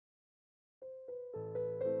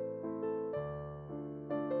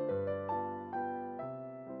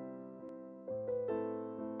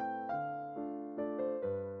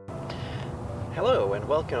Hello and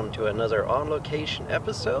welcome to another on-location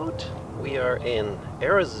episode. We are in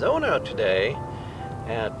Arizona today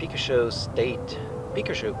at Picacho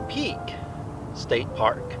Peak State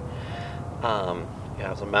Park. You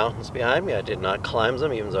have some mountains behind me. I did not climb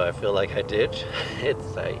them, even though I feel like I did.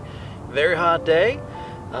 It's a very hot day.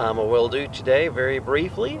 What we'll do today, very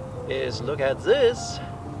briefly, is look at this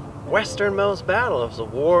westernmost battle of the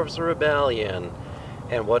War of the Rebellion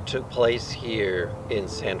and what took place here in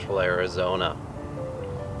central Arizona.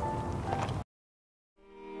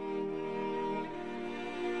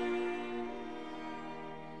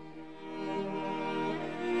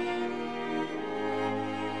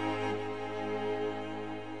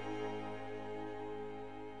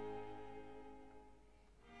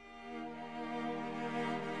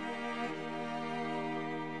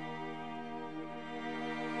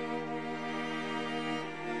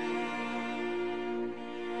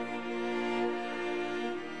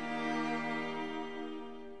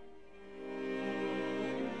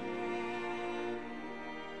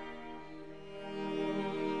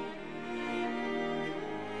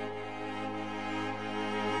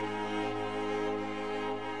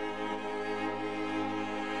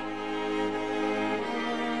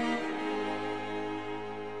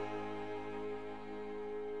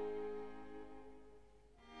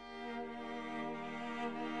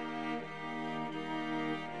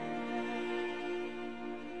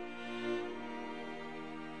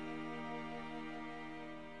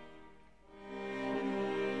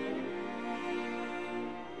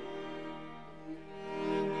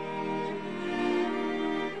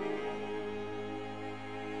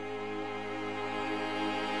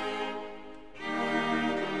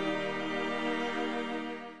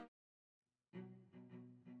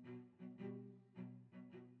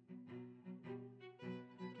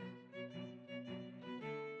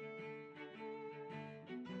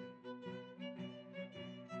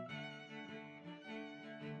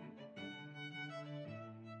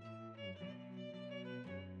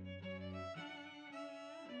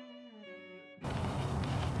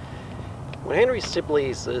 When Henry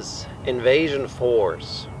Sibley's invasion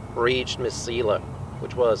force reached Mesilla,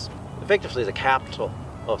 which was effectively the capital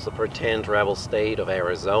of the pretend rebel state of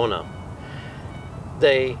Arizona,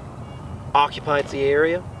 they occupied the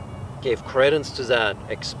area, gave credence to that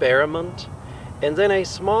experiment, and then a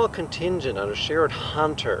small contingent under Sheriff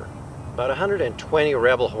Hunter, about 120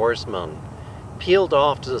 rebel horsemen, peeled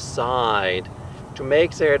off to the side to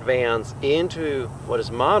make their advance into what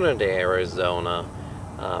is modern-day Arizona.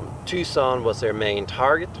 Tucson was their main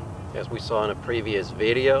target, as we saw in a previous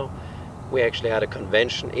video. We actually had a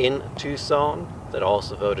convention in Tucson that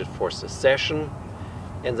also voted for secession,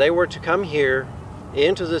 and they were to come here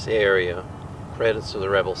into this area, credits to the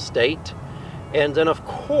rebel state, and then of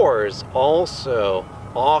course also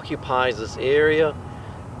occupy this area,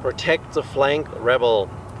 protect the flank rebel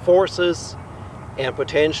forces, and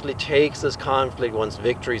potentially takes this conflict, once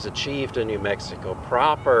victory is achieved in New Mexico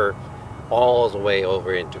proper, all the way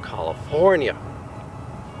over into California.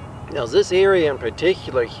 Now this area in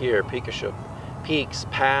particular here, Picacho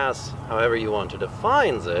Pass, however you want to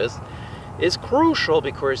define this, is crucial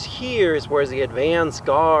because here is where the advance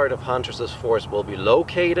guard of Hunter's force will be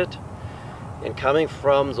located. And coming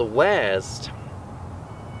from the west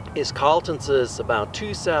is Carlton's about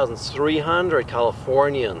 2,300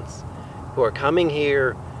 Californians who are coming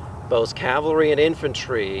here, both cavalry and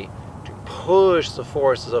infantry, push the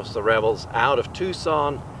forces of the rebels out of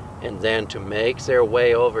Tucson and then to make their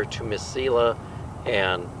way over to Mesilla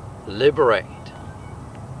and liberate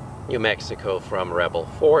New Mexico from rebel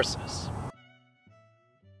forces.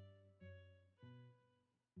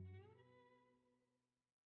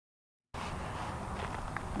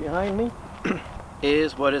 Behind me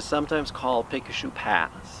is what is sometimes called Picacho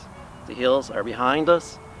Pass. The hills are behind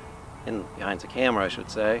us, and behind the camera I should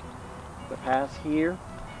say. The pass here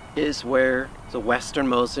is where the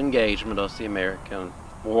westernmost engagement of the American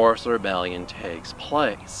War of the Rebellion takes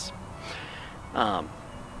place.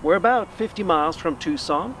 We're about 50 miles from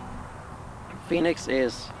Tucson. Phoenix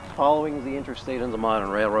is following the interstate and the modern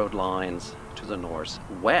railroad lines to the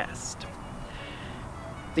northwest.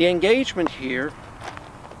 The engagement here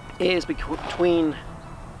is between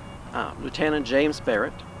Lieutenant James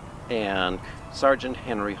Barrett and Sergeant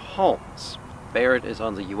Henry Holmes. Barrett is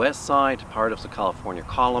on the U.S. side, part of the California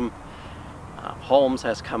column. Holmes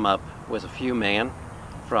has come up with a few men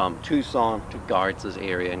from Tucson to guard this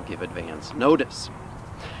area and give advance notice.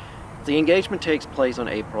 The engagement takes place on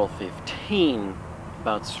April 15,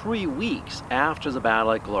 about 3 weeks after the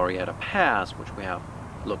battle at Glorieta Pass, which we have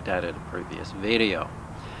looked at in a previous video.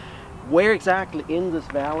 Where exactly in this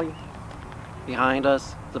valley behind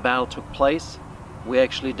us the battle took place, we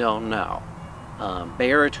actually don't know.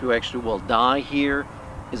 Barrett, who actually will die here,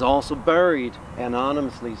 is also buried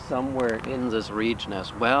anonymously somewhere in this region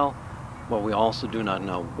as well, but we also do not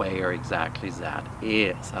know where exactly that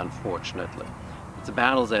is, unfortunately. It's a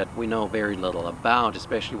battle that we know very little about,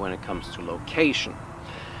 especially when it comes to location.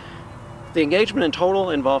 The engagement in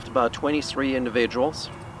total involved about 23 individuals,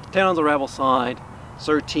 10 on the rebel side,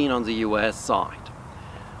 13 on the US side.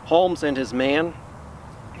 Holmes and his men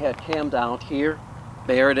had camped out here.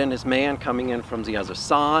 Barrett and his man coming in from the other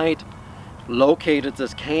side located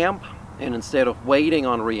this camp, and instead of waiting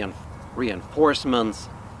on reinforcements,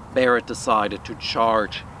 Barrett decided to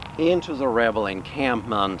charge into the rebel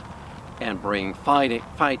encampment and bring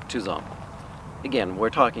fight to them. Again, we're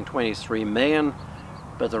talking 23 men,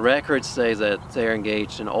 but the records say that they're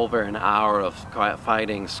engaged in over an hour of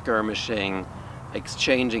fighting, skirmishing,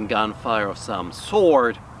 exchanging gunfire of some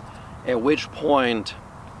sort, at which point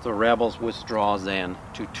the rebels withdraw then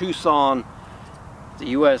to Tucson. The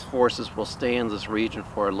US forces will stay in this region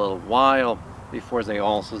for a little while before they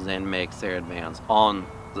also then make their advance on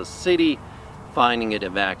the city, finding it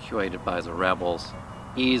evacuated by the rebels,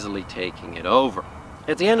 easily taking it over.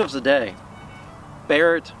 At the end of the day,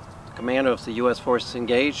 Barrett, the commander of the US forces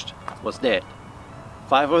engaged, was dead.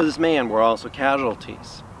 5 of his men were also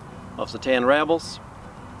casualties. Of the 10 rebels,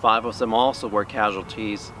 5 of them also were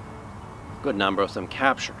casualties, a good number of them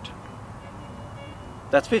captured.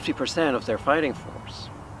 That's 50% of their fighting force.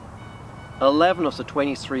 11 of the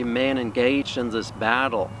 23 men engaged in this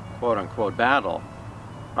battle, quote-unquote battle,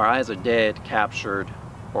 are either dead, captured,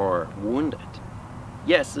 or wounded.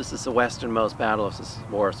 Yes, this is the westernmost battle of the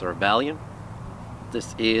War of the Rebellion.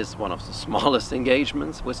 This is one of the smallest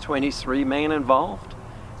engagements with 23 men involved.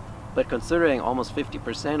 But considering almost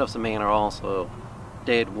 50% of the men are also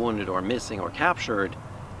dead, wounded, or missing, or captured,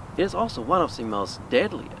 it is also one of the most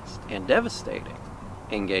deadliest and devastating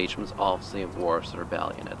engagements of the War of the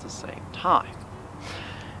Rebellion at the same time.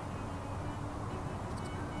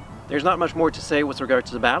 There's not much more to say with regard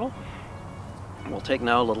to the battle. We'll take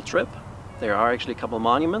now a little trip. There are actually a couple of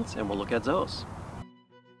monuments, and we'll look at those.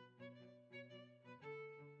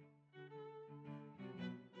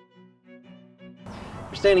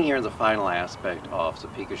 We're standing here in the final aspect of the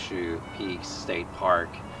Picacho Peak State Park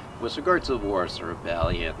with regard to the War of the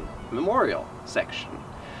Rebellion memorial section.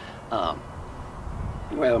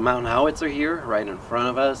 We have a mountain howitzer here right in front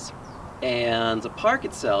of us, and the park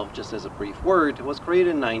itself, just as a brief word, was created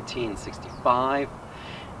in 1965,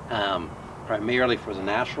 primarily for the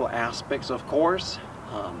natural aspects, of course,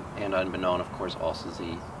 and unbeknown, of course, also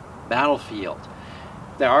the battlefield.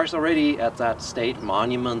 There are already at that state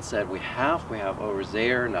monuments that we have over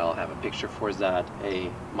there, and I'll have a picture for that,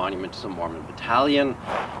 a monument to the Mormon Battalion.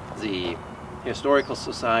 The Historical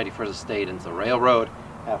Society for the State and the Railroad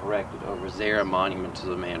have erected over there a monument to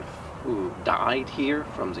the man who died here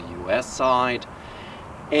from the US side.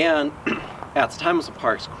 And at the time of the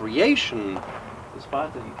park's creation, the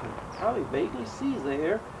spot that you can probably vaguely see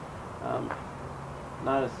there,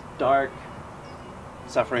 not as dark,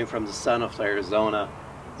 suffering from the sun of Arizona,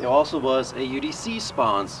 there also was a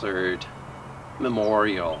UDC-sponsored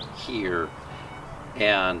memorial here,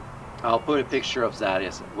 and I'll put a picture of that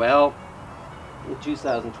as well. In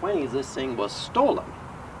 2020, this thing was stolen,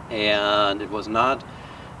 and it was not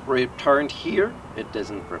returned here. It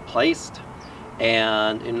isn't replaced,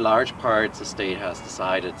 and in large parts, the state has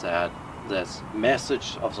decided that this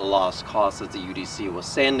message of the lost cause that the UDC was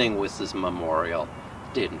sending with this memorial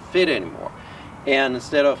didn't fit anymore. And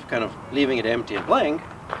instead of kind of leaving it empty and blank,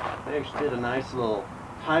 they actually did a nice little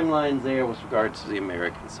timeline there with regard to the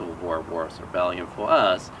American Civil War, War of the Rebellion for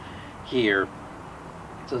us here.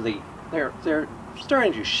 So they're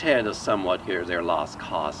starting to shed somewhat here their lost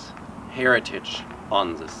cause heritage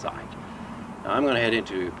on this side. Now I'm going to head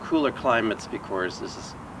into cooler climates because this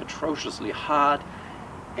is atrociously hot,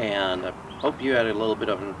 and I hope you had a little bit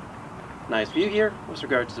of a nice view here with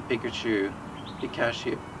regard to the Picacho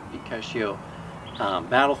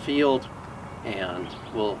battlefield, and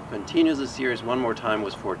we'll continue the series one more time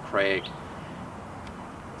with Fort Craig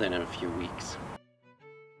then in a few weeks.